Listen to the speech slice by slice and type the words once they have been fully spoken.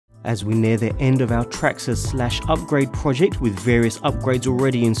As we near the end of our Traxxas Slash upgrade project with various upgrades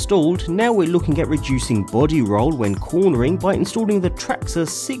already installed, now we're looking at reducing body roll when cornering by installing the Traxxas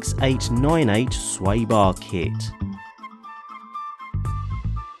 6898 sway bar kit.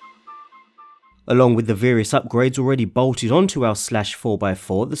 Along with the various upgrades already bolted onto our Slash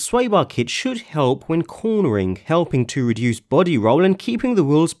 4x4, the sway bar kit should help when cornering, helping to reduce body roll and keeping the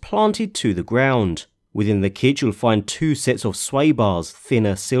wheels planted to the ground. Within the kit you'll find two sets of sway bars,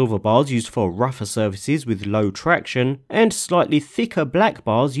 thinner silver bars used for rougher surfaces with low traction, and slightly thicker black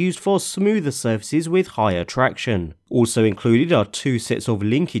bars used for smoother surfaces with higher traction. Also included are two sets of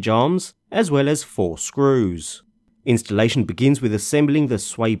linkage arms, as well as 4 screws. Installation begins with assembling the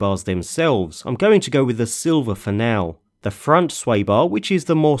sway bars themselves. I'm going to go with the silver for now. The front sway bar, which is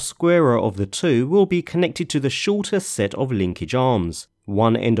the more squarer of the two, will be connected to the shorter set of linkage arms.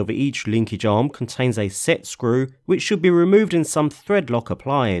 One end of each linkage arm contains a set screw, which should be removed and some thread lock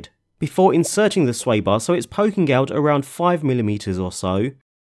applied. Before inserting the sway bar so it's poking out around 5mm or so,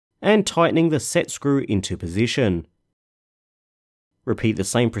 and tightening the set screw into position. Repeat the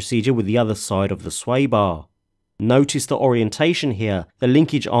same procedure with the other side of the sway bar. Notice the orientation here. The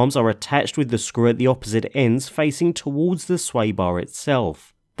linkage arms are attached with the screw at the opposite ends facing towards the sway bar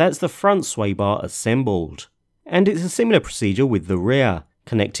itself. That's the front sway bar assembled. And it's a similar procedure with the rear,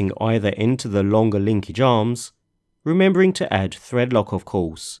 connecting either end to the longer linkage arms, remembering to add thread lock of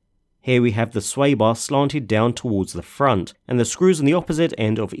course. Here we have the sway bar slanted down towards the front, and the screws on the opposite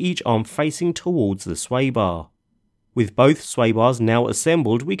end of each arm facing towards the sway bar. With both sway bars now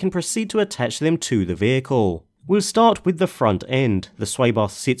assembled, we can proceed to attach them to the vehicle. We'll start with the front end. The sway bar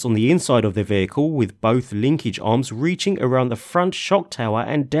sits on the inside of the vehicle with both linkage arms reaching around the front shock tower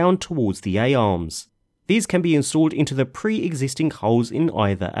and down towards the A-arms. These can be installed into the pre-existing holes in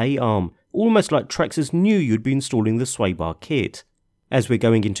either A-arm, almost like Traxxas knew you'd be installing the sway bar kit. As we're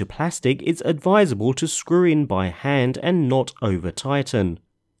going into plastic, it's advisable to screw in by hand and not over tighten.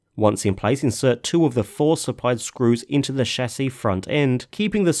 Once in place, insert 2 of the 4 supplied screws into the chassis front end,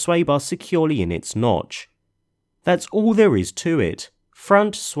 keeping the sway bar securely in its notch. That's all there is to it.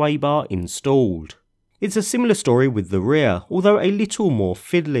 Front sway bar installed. It's a similar story with the rear, although a little more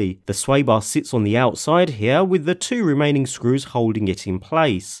fiddly. The sway bar sits on the outside here with the 2 remaining screws holding it in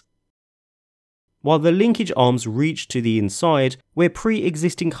place, while the linkage arms reach to the inside where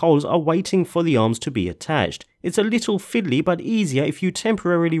pre-existing holes are waiting for the arms to be attached. It's a little fiddly but easier if you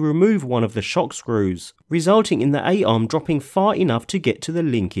temporarily remove one of the shock screws, resulting in the A-arm dropping far enough to get to the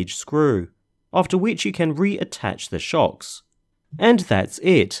linkage screw, after which you can reattach the shocks. And that's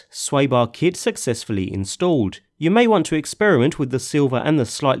it, sway bar kit successfully installed. You may want to experiment with the silver and the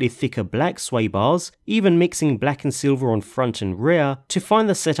slightly thicker black sway bars, even mixing black and silver on front and rear, to find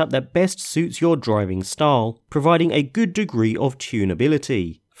the setup that best suits your driving style, providing a good degree of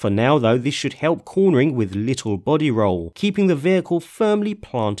tunability. For now though, this should help cornering with little body roll, keeping the vehicle firmly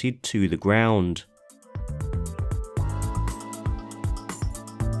planted to the ground.